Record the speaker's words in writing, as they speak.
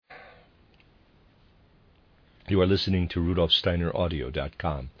You are listening to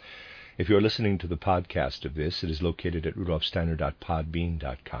rudolfsteineraudio.com. If you are listening to the podcast of this, it is located at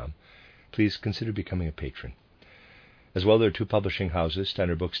rudolfsteiner.podbean.com. Please consider becoming a patron. As well, there are two publishing houses,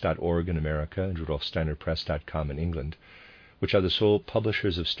 steinerbooks.org in America and rudolfsteinerpress.com in England, which are the sole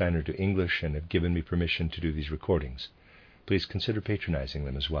publishers of Steiner to English and have given me permission to do these recordings. Please consider patronizing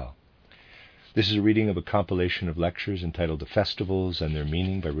them as well. This is a reading of a compilation of lectures entitled The Festivals and Their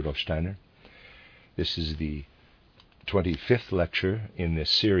Meaning by Rudolf Steiner. This is the 25th lecture in this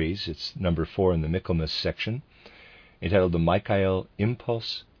series. It's number 4 in the Michaelmas section, entitled The Michael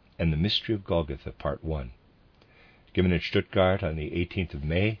Impulse and the Mystery of Golgotha, Part 1, given at Stuttgart on the 18th of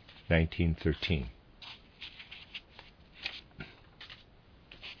May, 1913.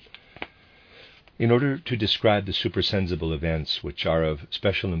 In order to describe the supersensible events which are of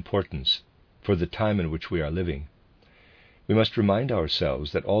special importance for the time in which we are living, we must remind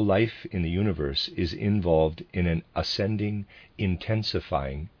ourselves that all life in the universe is involved in an ascending,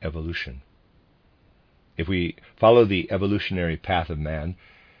 intensifying evolution. If we follow the evolutionary path of man,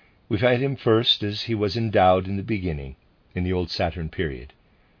 we find him first as he was endowed in the beginning, in the old Saturn period.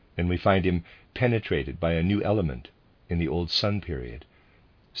 Then we find him penetrated by a new element in the old Sun period,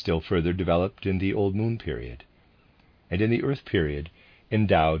 still further developed in the old Moon period, and in the Earth period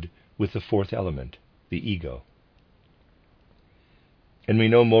endowed with the fourth element, the ego. And we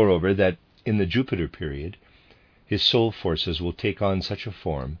know, moreover, that in the Jupiter period, his soul forces will take on such a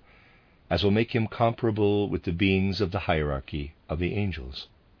form as will make him comparable with the beings of the hierarchy of the angels.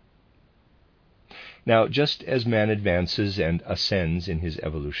 Now, just as man advances and ascends in his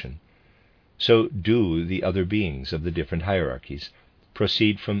evolution, so do the other beings of the different hierarchies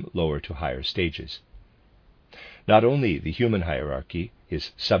proceed from lower to higher stages. Not only the human hierarchy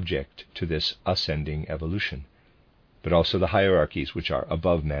is subject to this ascending evolution, but also the hierarchies which are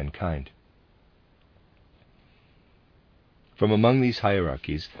above mankind. From among these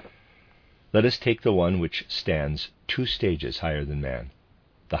hierarchies, let us take the one which stands 2 stages higher than man,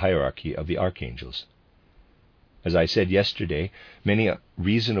 the hierarchy of the archangels. As I said yesterday, many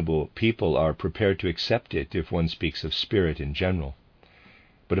reasonable people are prepared to accept it if one speaks of spirit in general.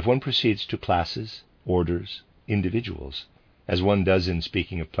 But if one proceeds to classes, orders, individuals, as one does in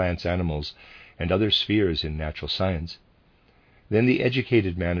speaking of plants, animals, and other spheres in natural science, then the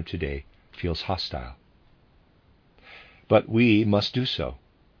educated man of today feels hostile. But we must do so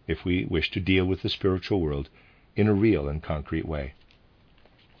if we wish to deal with the spiritual world in a real and concrete way.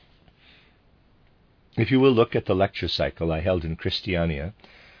 If you will look at the lecture cycle I held in Christiania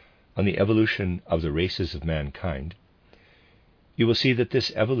on the evolution of the races of mankind, you will see that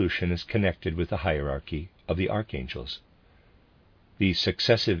this evolution is connected with the hierarchy of the archangels. The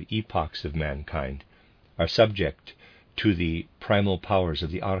successive epochs of mankind are subject to the primal powers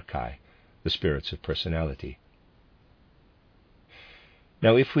of the archai, the spirits of personality.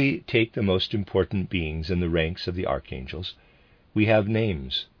 Now, if we take the most important beings in the ranks of the archangels, we have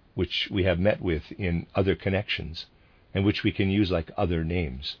names which we have met with in other connections, and which we can use like other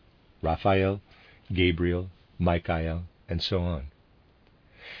names: Raphael, Gabriel, Michael, and so on.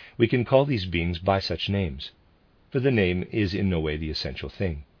 We can call these beings by such names, for the name is in no way the essential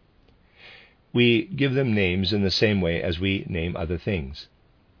thing. We give them names in the same way as we name other things.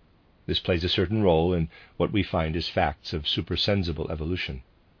 This plays a certain role in what we find as facts of supersensible evolution.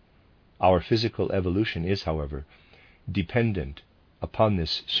 Our physical evolution is, however, dependent upon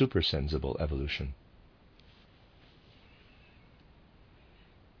this supersensible evolution.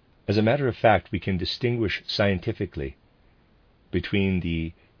 As a matter of fact, we can distinguish scientifically between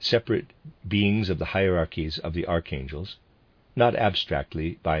the separate beings of the hierarchies of the archangels, not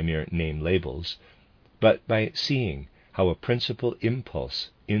abstractly by mere name labels, but by seeing how a principal impulse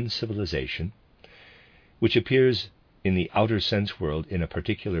in civilization, which appears in the outer sense world in a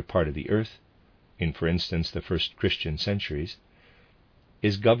particular part of the earth, in, for instance, the first Christian centuries,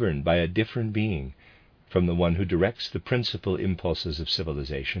 is governed by a different being from the one who directs the principal impulses of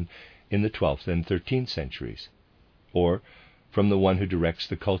civilization in the 12th and 13th centuries, or from the one who directs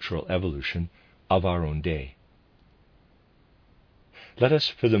the cultural evolution of our own day. Let us,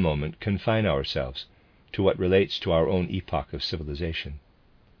 for the moment, confine ourselves to what relates to our own epoch of civilization.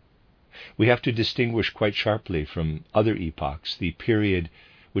 We have to distinguish quite sharply from other epochs the period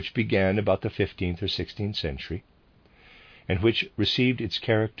which began about the 15th or 16th century, and which received its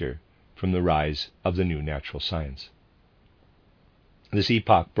character from the rise of the new natural science. This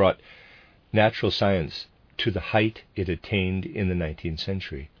epoch brought natural science to the height it attained in the 19th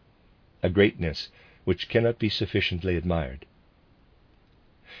century, a greatness which cannot be sufficiently admired.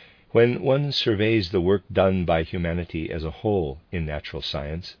 When one surveys the work done by humanity as a whole in natural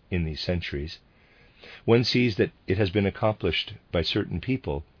science in these centuries, one sees that it has been accomplished by certain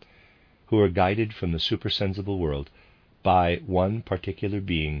people who are guided from the supersensible world by one particular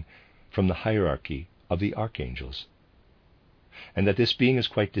being from the hierarchy of the archangels, and that this being is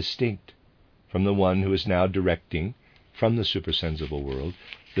quite distinct from the one who is now directing from the supersensible world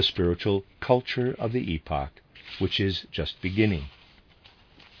the spiritual culture of the epoch, which is just beginning.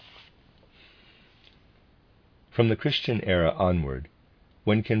 From the Christian era onward,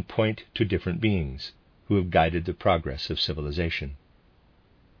 one can point to different beings who have guided the progress of civilization.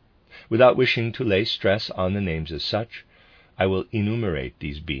 Without wishing to lay stress on the names as such, I will enumerate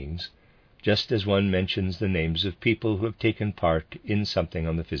these beings, just as one mentions the names of people who have taken part in something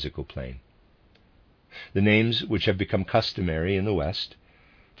on the physical plane. The names which have become customary in the West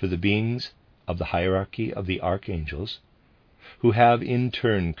for the beings of the hierarchy of the archangels, who have in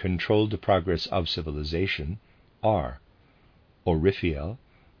turn controlled the progress of civilization, are Oriphiel,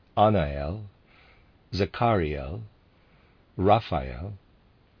 Anael, Zachariel, Raphael,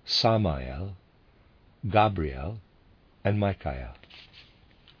 Samael, Gabriel, and Michael.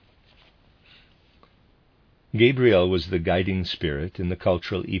 Gabriel was the guiding spirit in the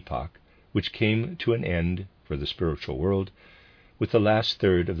cultural epoch which came to an end for the spiritual world with the last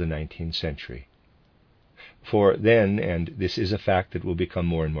third of the 19th century. For then, and this is a fact that will become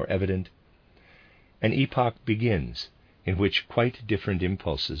more and more evident, an epoch begins in which quite different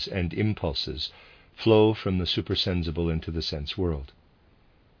impulses flow from the supersensible into the sense world.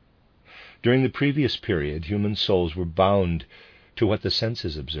 During the previous period, human souls were bound to what the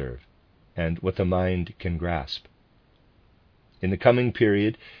senses observe and what the mind can grasp. In the coming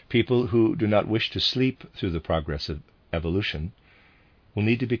period, people who do not wish to sleep through the progress of evolution will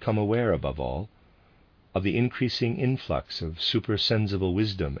need to become aware, above all, of the increasing influx of supersensible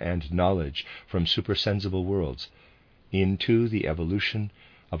wisdom and knowledge from supersensible worlds into the evolution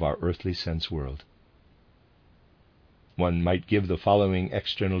of our earthly sense world. One might give the following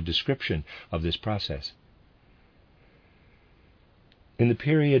external description of this process. In the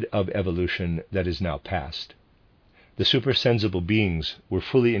period of evolution that is now past, the supersensible beings were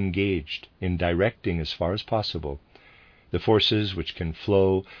fully engaged in directing as far as possible the forces which can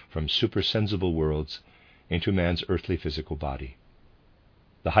flow from supersensible worlds into man's earthly physical body.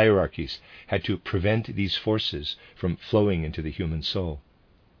 The hierarchies had to prevent these forces from flowing into the human soul.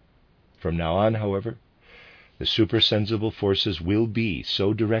 From now on, however, the supersensible forces will be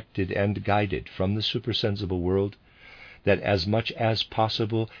so directed and guided from the supersensible world that as much as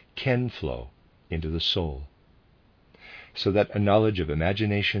possible can flow into the soul, so that a knowledge of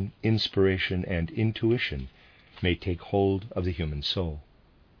imagination, inspiration, and intuition may take hold of the human soul.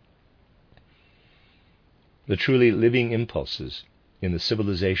 The truly living impulses in the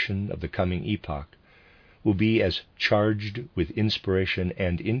civilization of the coming epoch will be as charged with inspiration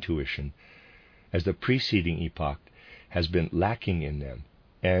and intuition as the preceding epoch has been lacking in them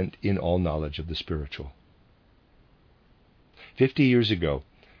and in all knowledge of the spiritual. 50 years ago,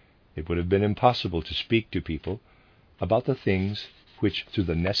 it would have been impossible to speak to people about the things which, through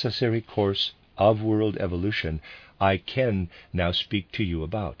the necessary course of world evolution, I can now speak to you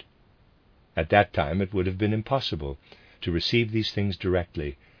about. At that time, it would have been impossible to receive these things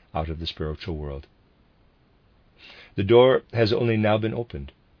directly out of the spiritual world. The door has only now been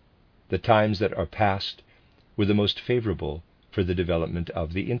opened. The times that are past were the most favorable for the development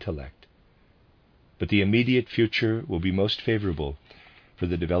of the intellect, but the immediate future will be most favorable for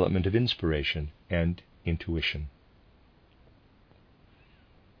the development of inspiration and intuition.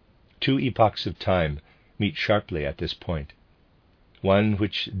 Two epochs of time meet sharply at this point, one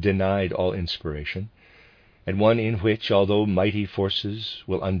which denied all inspiration, and one in which, although mighty forces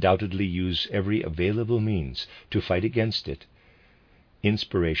will undoubtedly use every available means to fight against it,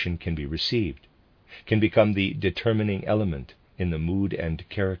 inspiration can be received, can become the determining element in the mood and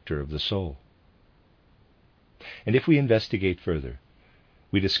character of the soul. And if we investigate further,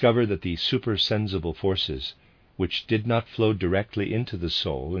 we discover that the supersensible forces which did not flow directly into the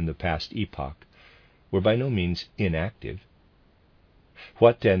soul in the past epoch were by no means inactive.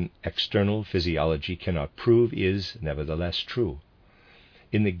 What an external physiology cannot prove is nevertheless true.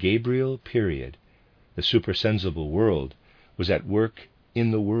 In the Gabriel period, the supersensible world was at work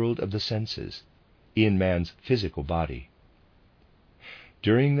in the world of the senses, in man's physical body.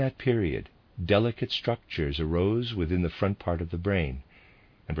 During that period, delicate structures arose within the front part of the brain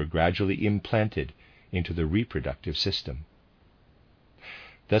and were gradually implanted into the reproductive system.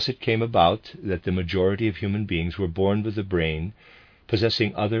 Thus it came about that the majority of human beings were born with the brain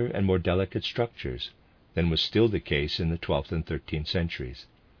possessing other and more delicate structures than was still the case in the 12th and 13th centuries.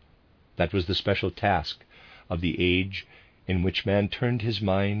 That was the special task of the age in which man turned his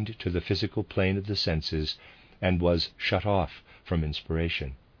mind to the physical plane of the senses and was shut off from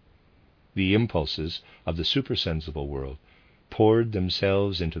inspiration. The impulses of the supersensible world poured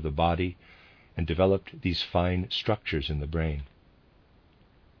themselves into the body and developed these fine structures in the brain.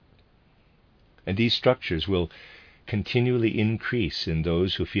 And these structures will continually increase in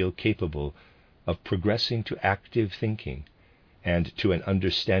those who feel capable of progressing to active thinking and to an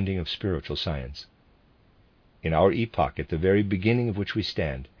understanding of spiritual science. In our epoch, at the very beginning of which we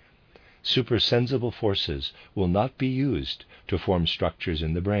stand, supersensible forces will not be used to form structures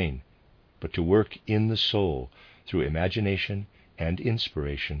in the brain, but to work in the soul through imagination and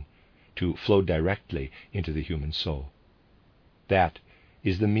inspiration to flow directly into the human soul. That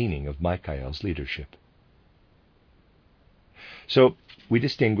is the meaning of Michael's leadership. So we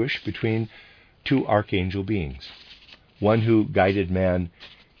distinguish between two archangel beings, one who guided man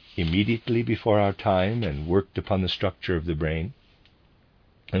immediately before our time and worked upon the structure of the brain,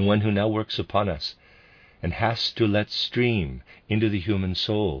 and one who now works upon us and has to let stream into the human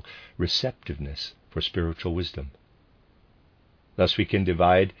soul receptiveness for spiritual wisdom. Thus we can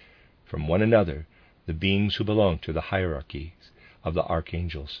divide from one another the beings who belong to the hierarchies of the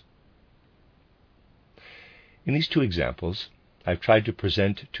archangels. In these two examples, I've tried to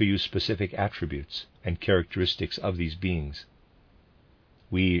present to you specific attributes and characteristics of these beings.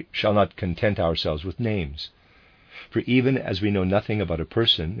 We shall not content ourselves with names, for even as we know nothing about a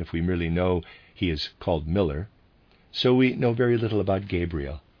person if we merely know he is called Miller, so we know very little about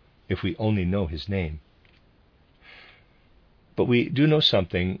Gabriel if we only know his name. But we do know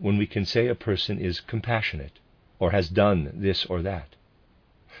something when we can say a person is compassionate or has done this or that.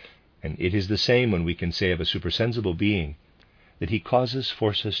 And it is the same when we can say of a supersensible being that he causes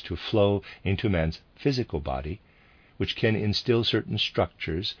forces to flow into man's physical body, which can instill certain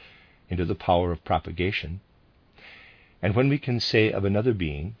structures into the power of propagation, and when we can say of another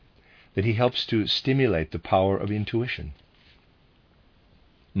being that he helps to stimulate the power of intuition.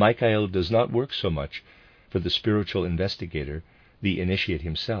 Michael does not work so much for the spiritual investigator, the initiate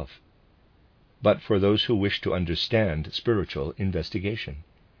himself, but for those who wish to understand spiritual investigation,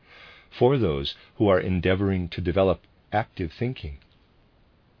 for those who are endeavoring to develop active thinking.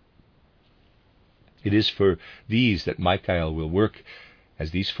 It is for these that Michael will work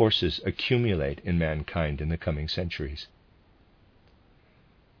as these forces accumulate in mankind in the coming centuries.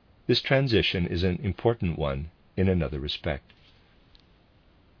 This transition is an important one in another respect.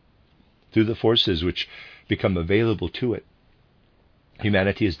 Through the forces which become available to it,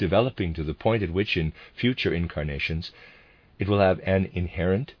 humanity is developing to the point at which in future incarnations it will have an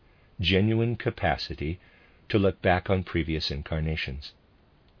inherent, genuine capacity to look back on previous incarnations.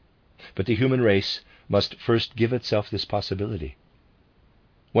 But the human race must first give itself this possibility.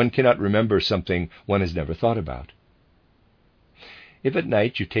 One cannot remember something one has never thought about. If at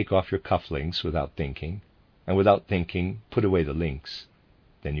night you take off your cufflinks without thinking, and without thinking put away the links,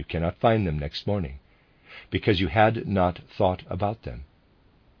 then you cannot find them next morning, because you had not thought about them.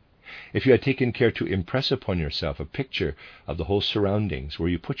 If you had taken care to impress upon yourself a picture of the whole surroundings where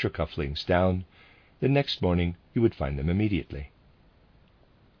you put your cufflinks down, the next morning you would find them immediately.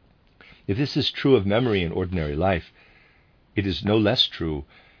 If this is true of memory in ordinary life, it is no less true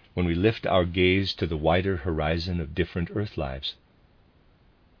when we lift our gaze to the wider horizon of different earth lives.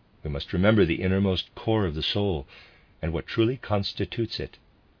 We must remember the innermost core of the soul and what truly constitutes it.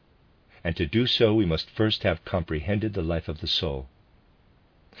 And to do so, we must first have comprehended the life of the soul.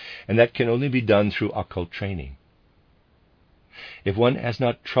 And that can only be done through occult training. If one has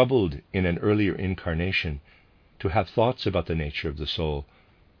not troubled in an earlier incarnation to have thoughts about the nature of the soul,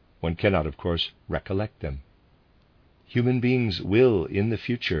 one cannot, of course, recollect them. Human beings will, in the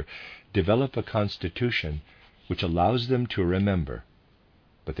future, develop a constitution which allows them to remember,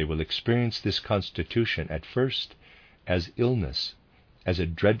 but they will experience this constitution at first as illness, as a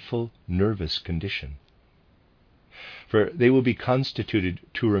dreadful nervous condition. For they will be constituted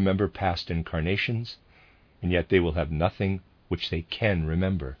to remember past incarnations, and yet they will have nothing which they can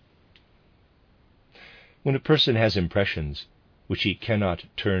remember. When a person has impressions which he cannot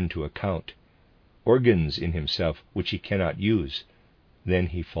turn to account, organs in himself which he cannot use, then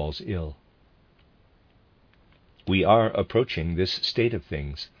he falls ill. We are approaching this state of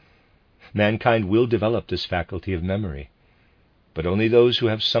things. Mankind will develop this faculty of memory, but only those who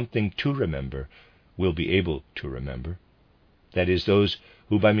have something to remember will be able to remember. That is, those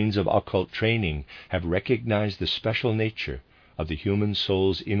who by means of occult training have recognized the special nature of the human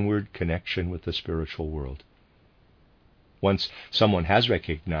soul's inward connection with the spiritual world. Once someone has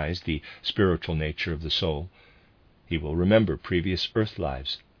recognized the spiritual nature of the soul, he will remember previous earth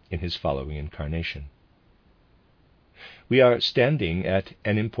lives in his following incarnation. we are standing at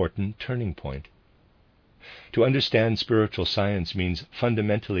an important turning point. To understand spiritual science means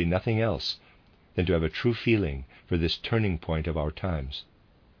fundamentally nothing else than to have a true feeling for this turning point of our times.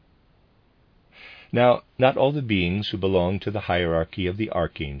 Now, not all the beings who belong to the hierarchy of the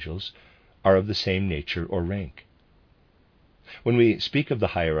archangels are of the same nature or rank. When we speak of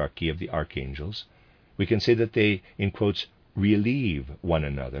the hierarchy of the archangels, we can say that they, in quotes, relieve one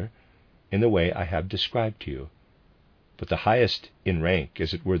another in the way I have described to you. But the highest in rank,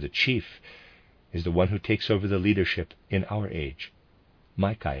 as it were the chief, is the one who takes over the leadership in our age,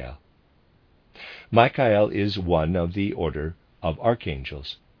 Michael. Michael is one of the order of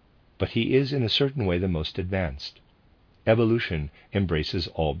archangels, but he is in a certain way the most advanced. Evolution embraces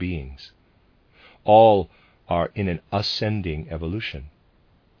all beings. All are in an ascending evolution,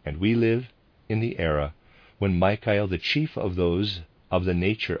 and we live in the era when Michael, the chief of those of the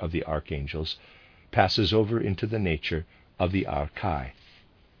nature of the archangels, passes over into the nature of the archai.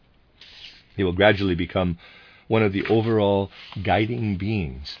 He will gradually become one of the overall guiding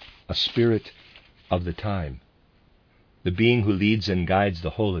beings, a spirit of the time, the being who leads and guides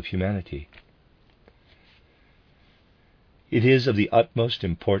the whole of humanity. It is of the utmost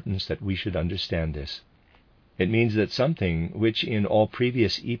importance that we should understand this. It means that something which in all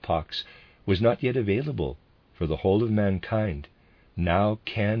previous epochs was not yet available for the whole of mankind now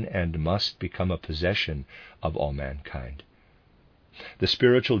can and must become a possession of all mankind. The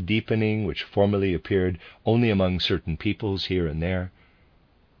spiritual deepening which formerly appeared only among certain peoples here and there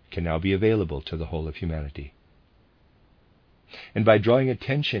can now be available to the whole of humanity. And by drawing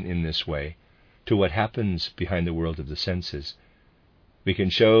attention in this way to what happens behind the world of the senses, we can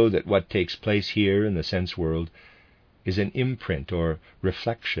show that what takes place here in the sense world is an imprint or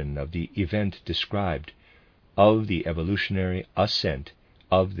reflection of the event described of the evolutionary ascent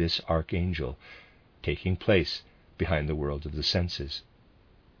of this archangel taking place behind the world of the senses.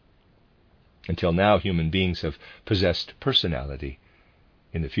 Until now, human beings have possessed personality.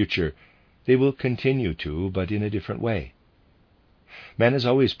 In the future, they will continue to, but in a different way. Man has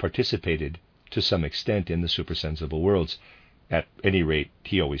always participated to some extent in the supersensible worlds. At any rate,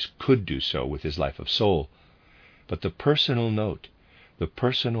 he always could do so with his life of soul. But the personal note, the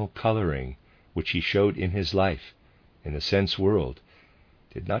personal coloring which he showed in his life in the sense world,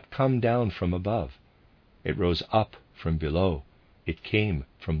 did not come down from above. It rose up from below. It came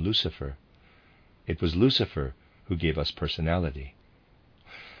from Lucifer. It was Lucifer who gave us personality.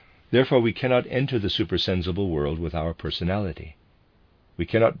 Therefore, we cannot enter the supersensible world with our personality. We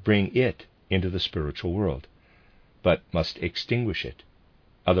cannot bring it into the spiritual world, but must extinguish it.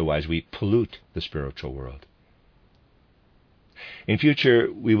 Otherwise, we pollute the spiritual world. In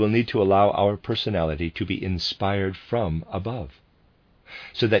future, we will need to allow our personality to be inspired from above,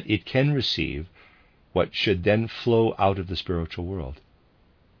 so that it can receive what should then flow out of the spiritual world.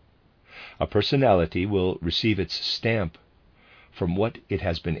 A personality will receive its stamp from what it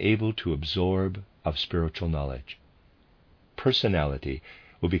has been able to absorb of spiritual knowledge. Personality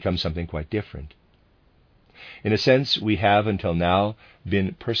will become something quite different. In a sense, we have until now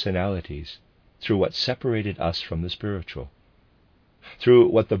been personalities through what separated us from the spiritual, through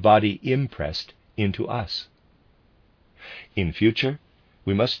what the body impressed into us. In future,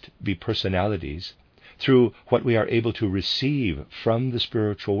 we must be personalities through what we are able to receive from the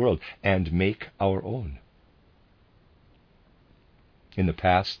spiritual world and make our own. In the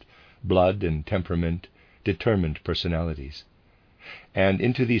past, blood and temperament determined personalities, and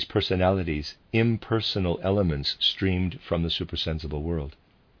into these personalities impersonal elements streamed from the supersensible world.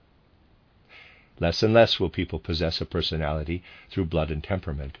 Less and less will people possess a personality through blood and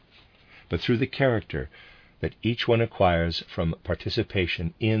temperament, but through the character that each one acquires from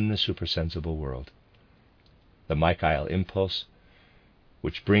participation in the supersensible world. The Michael impulse,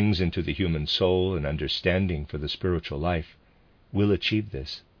 which brings into the human soul an understanding for the spiritual life, will achieve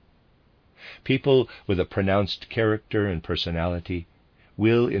this. People with a pronounced character and personality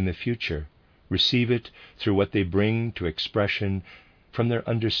will in the future receive it through what they bring to expression from their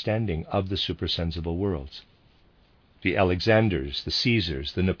understanding of the supersensible worlds. The Alexanders, the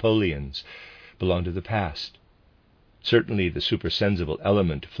Caesars, the Napoleons belong to the past. Certainly the supersensible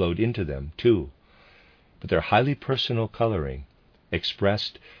element flowed into them too, but their highly personal coloring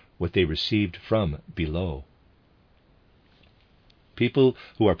expressed what they received from below. People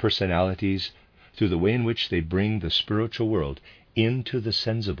who are personalities through the way in which they bring the spiritual world into the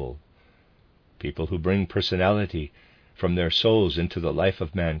sensible, people who bring personality from their souls into the life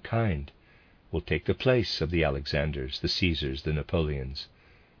of mankind, will take the place of the Alexanders, the Caesars, the Napoleons.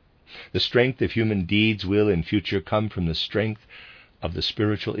 The strength of human deeds will in future come from the strength of the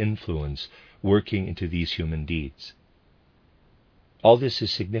spiritual influence working into these human deeds. All this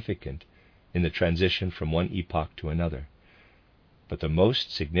is significant in the transition from one epoch to another. But the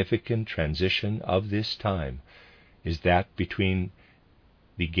most significant transition of this time is that between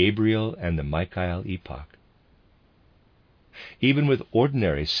the Gabriel and the Michael epoch. Even with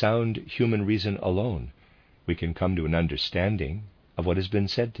ordinary sound human reason alone, we can come to an understanding of what has been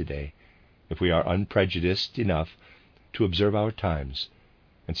said today, if we are unprejudiced enough to observe our times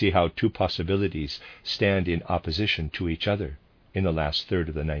and see how two possibilities stand in opposition to each other in the last third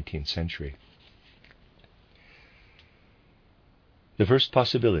of the 19th century. The first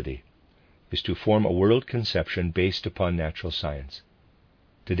possibility is to form a world conception based upon natural science.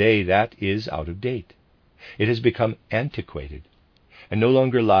 Today that is out of date. It has become antiquated and no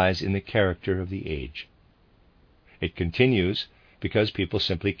longer lies in the character of the age. It continues because people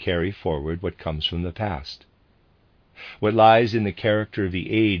simply carry forward what comes from the past. What lies in the character of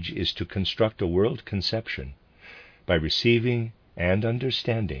the age is to construct a world conception by receiving and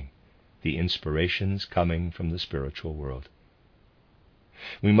understanding the inspirations coming from the spiritual world.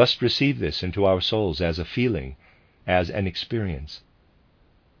 We must receive this into our souls as a feeling, as an experience.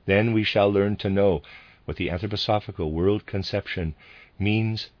 Then we shall learn to know what the anthroposophical world conception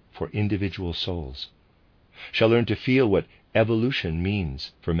means for individual souls, shall learn to feel what evolution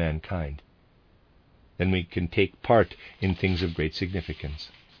means for mankind. Then we can take part in things of great significance.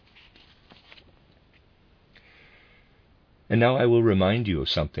 And now I will remind you of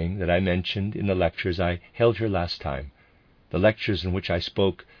something that I mentioned in the lectures I held here last time, the lectures in which I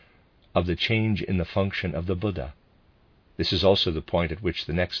spoke of the change in the function of the Buddha. This is also the point at which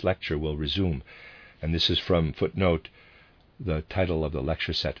the next lecture will resume, and this is from footnote, the title of the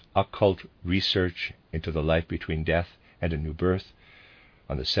lecture set, Occult Research into the Life Between Death and a New Birth,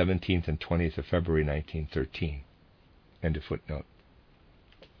 on the 17th and 20th of February 1913. End of footnote.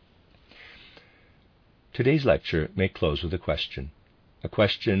 Today's lecture may close with a question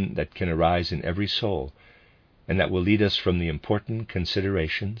that can arise in every soul, and that will lead us from the important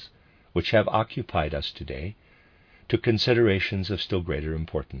considerations which have occupied us today to considerations of still greater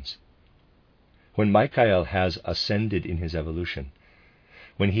importance. When Michael has ascended in his evolution,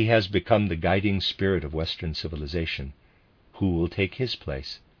 when he has become the guiding spirit of Western civilization, who will take his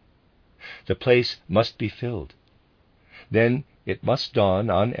place? The place must be filled. Then it must dawn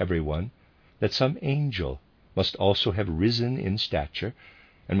on everyone that some angel must also have risen in stature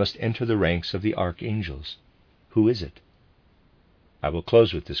and must enter the ranks of the archangels. Who is it? I will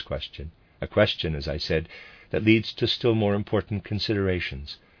close with this question, a question, as I said, that leads to still more important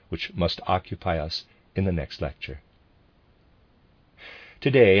considerations which must occupy us in the next lecture.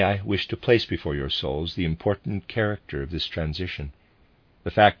 Today I wish to place before your souls the important character of this transition,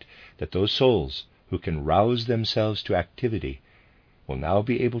 the fact that those souls who can rouse themselves to activity will now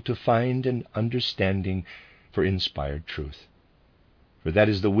be able to find an understanding for inspired truth. For that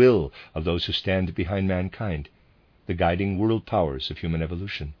is the will of those who stand behind mankind, the guiding world powers of human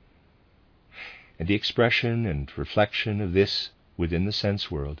evolution. And the expression and reflection of this within the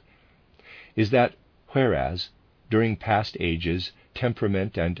sense world is that whereas during past ages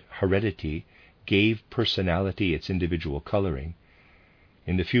temperament and heredity gave personality its individual coloring,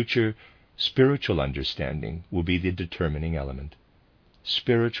 in the future spiritual understanding will be the determining element.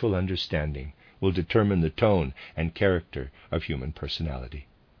 Spiritual understanding will determine the tone and character of human personality.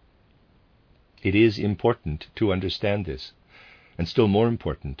 It is important to understand this, and still more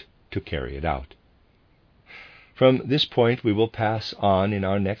important to carry it out. From this point we will pass on in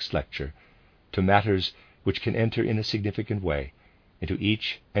our next lecture to matters which can enter in a significant way into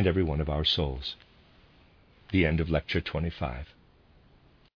each and every one of our souls. The end of Lecture 25.